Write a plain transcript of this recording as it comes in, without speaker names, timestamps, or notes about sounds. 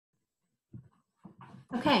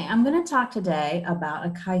Okay, I'm going to talk today about a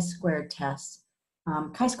chi-square test.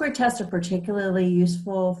 Chi-square tests are particularly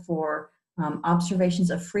useful for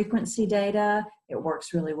observations of frequency data. It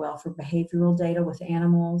works really well for behavioral data with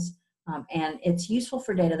animals, and it's useful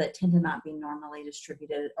for data that tend to not be normally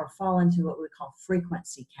distributed or fall into what we call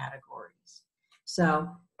frequency categories. So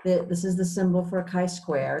this is the symbol for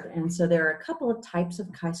chi-squared, and so there are a couple of types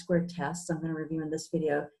of chi-squared tests. I'm going to review in this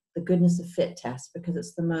video the goodness of fit test because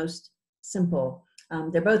it's the most simple.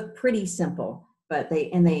 They're both pretty simple, but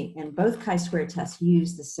both chi-square tests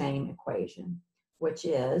use the same equation, which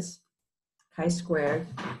is chi-squared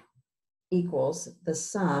equals the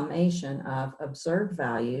summation of observed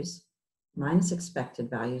values minus expected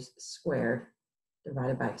values squared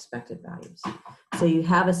divided by expected values. So you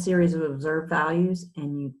have a series of observed values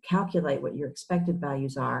and you calculate what your expected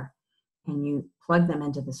values are and you plug them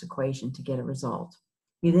into this equation to get a result.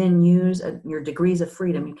 You then use your degrees of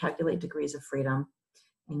freedom, you calculate degrees of freedom,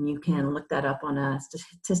 and you can look that up on a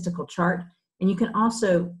statistical chart. And you can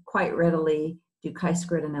also quite readily do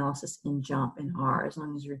chi-squared analysis in JUMP and R as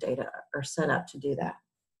long as your data are set up to do that.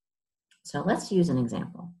 So let's use an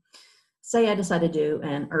example. Say I decide to do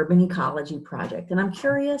an urban ecology project, and I'm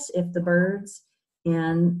curious if the birds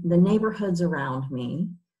in the neighborhoods around me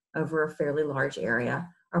over a fairly large area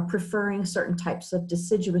are preferring certain types of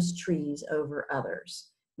deciduous trees over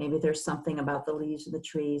others. Maybe there's something about the leaves of the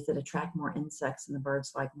trees that attract more insects and the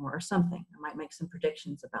birds like more or something. I might make some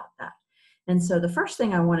predictions about that. And so the first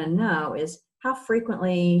thing I want to know is how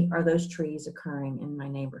frequently are those trees occurring in my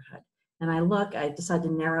neighborhood? And I decide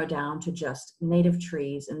to narrow down to just native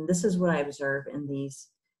trees. And this is what I observe in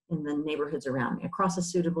the neighborhoods around me across a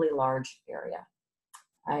suitably large area.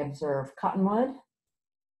 I observe cottonwood,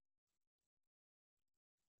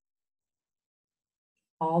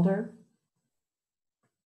 alder,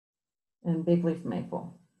 and big leaf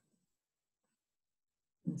maple.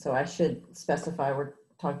 And so I should specify we're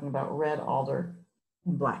talking about red alder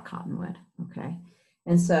and black cottonwood, okay?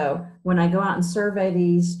 And so when I go out and survey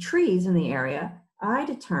these trees in the area, I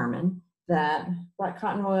determine that black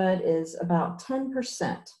cottonwood is about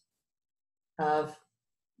 10% of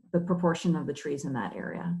the proportion of the trees in that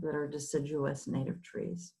area that are deciduous native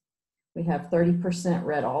trees. We have 30%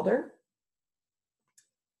 red alder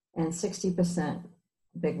and 60%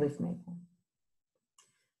 big leaf maple.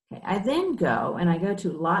 Okay, I then go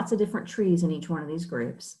to lots of different trees in each one of these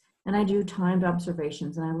groups, and I do timed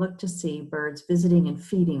observations, and I look to see birds visiting and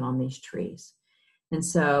feeding on these trees. And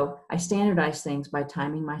so I standardize things by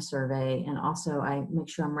timing my survey, and also I make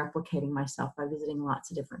sure I'm replicating myself by visiting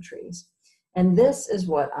lots of different trees. And this is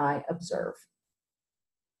what I observe.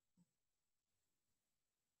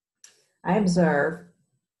 I observe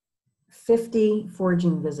 50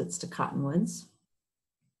 foraging visits to cottonwoods,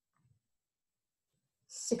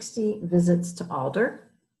 60 visits to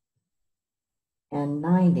alder, and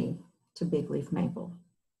 90 to big leaf maple.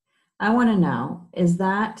 I want to know, is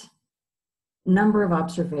that number of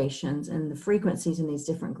observations and the frequencies in these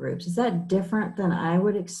different groups, is that different than I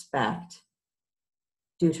would expect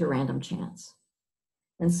due to random chance?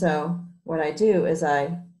 And so what I do is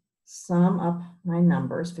I sum up my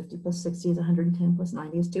numbers. 50 plus 60 is 110 plus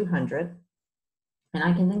 90 is 200. And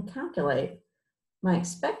I can then calculate my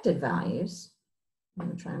expected values. I'm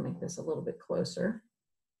going to try and make this a little bit closer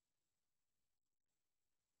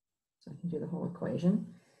so I can do the whole equation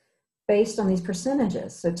based on these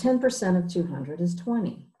percentages. So 10% of 200 is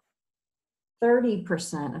 20.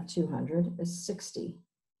 30% of 200 is 60.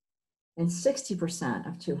 And 60%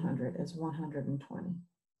 of 200 is 120.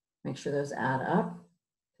 Make sure those add up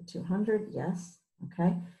to 200, yes,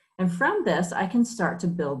 okay. And from this, I can start to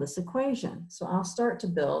build this equation. So I'll start to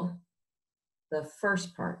build the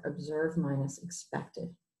first part, observed minus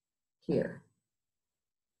expected here.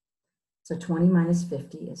 So 20 minus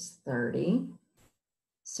 50 is 30.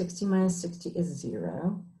 60 minus 60 is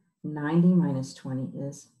 0. 90 minus 20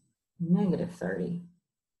 is negative 30.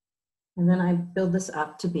 And then I build this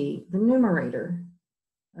up to be the numerator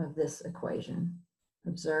of this equation.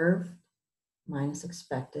 Observed minus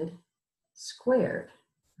expected squared,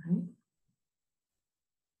 right?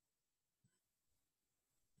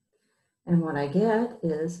 And what I get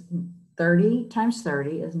is 30 times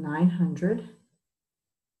 30 is 900.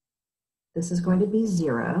 This is going to be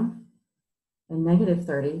 0. And negative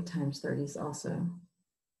 30 times 30 is also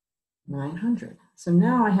 900. So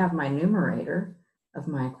now I have my numerator of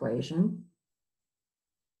my equation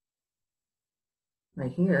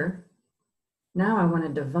right here. Now I want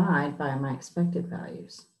to divide by my expected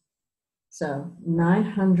values. So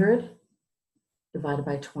 900 divided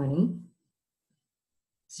by 20,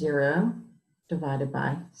 0 divided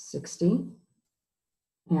by 60,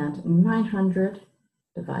 and 900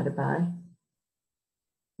 divided by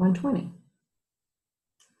 120.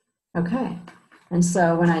 Okay, and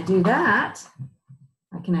so when I do that,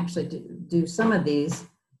 I can actually do some of these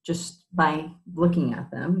just by looking at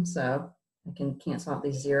them. So I can cancel out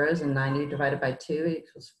these zeros, and 90 divided by 2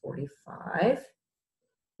 equals 45.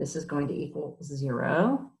 This is going to equal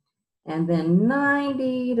 0. And then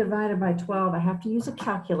 90 divided by 12, I have to use a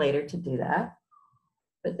calculator to do that.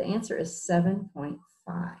 But the answer is 7.5.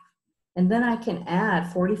 And then I can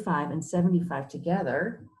add 45 and 75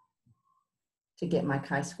 together to get my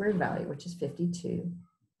chi-squared value, which is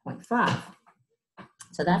 52.5.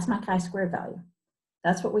 So that's my chi-squared value.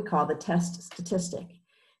 That's what we call the test statistic.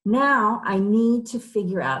 Now I need to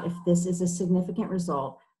figure out if this is a significant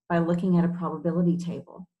result by looking at a probability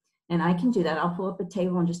table. And I can do that. I'll pull up a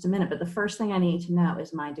table in just a minute, but the first thing I need to know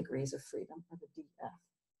is my degrees of freedom, or the DF.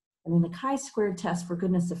 And in the chi-squared test, for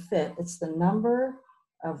goodness of fit, it's the number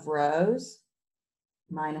of rows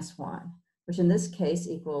minus 1, which in this case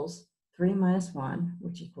equals 3 minus 1,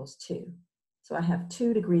 which equals 2. So I have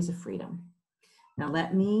 2 degrees of freedom. Now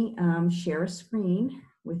let me share a screen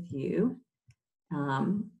with you,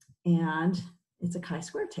 and it's a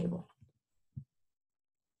chi-squared table.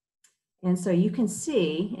 And so you can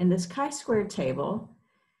see in this chi-squared table,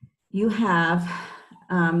 you have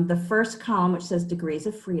the first column, which says degrees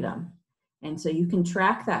of freedom. And so you can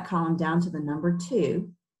track that column down to the number 2.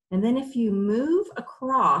 And then if you move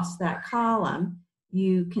across that column,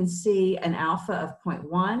 you can see an alpha of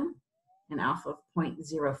 0.1, an alpha of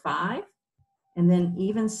 0.05, and then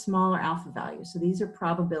even smaller alpha values. So these are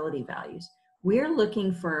probability values. We're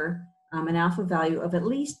looking for an alpha value of at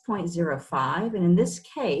least 0.05. And in this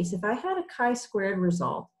case, if I had a chi-squared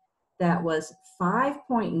result that was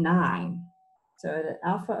 5.9, so at an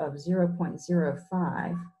alpha of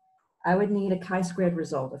 0.05, I would need a chi-squared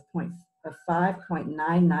result of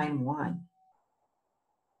 5.991.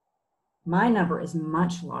 My number is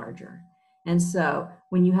much larger. And so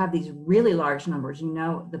when you have these really large numbers, you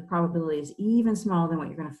know the probability is even smaller than what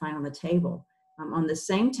you're going to find on the table. On the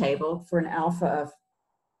same table, for an alpha of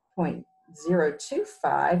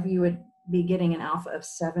 0.025, you would be getting an alpha of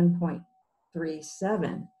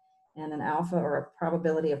 7.37, and an alpha, or a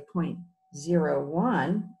probability of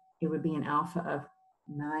 0.01, it would be an alpha of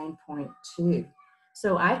 9.2.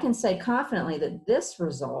 So I can say confidently that this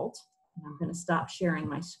result, and I'm going to stop sharing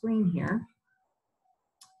my screen here,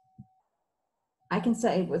 I can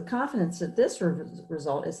say with confidence that this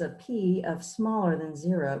result is a p of smaller than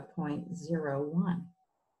 0.01,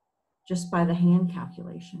 just by the hand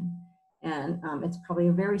calculation. And it's probably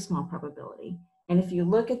a very small probability. And if you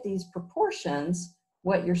look at these proportions,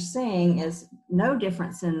 what you're seeing is no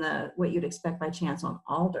difference in what you'd expect by chance on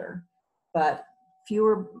alder, but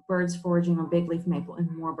fewer birds foraging on big leaf maple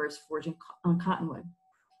and more birds foraging on cottonwood.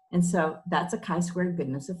 And so that's a chi-squared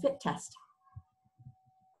goodness of fit test.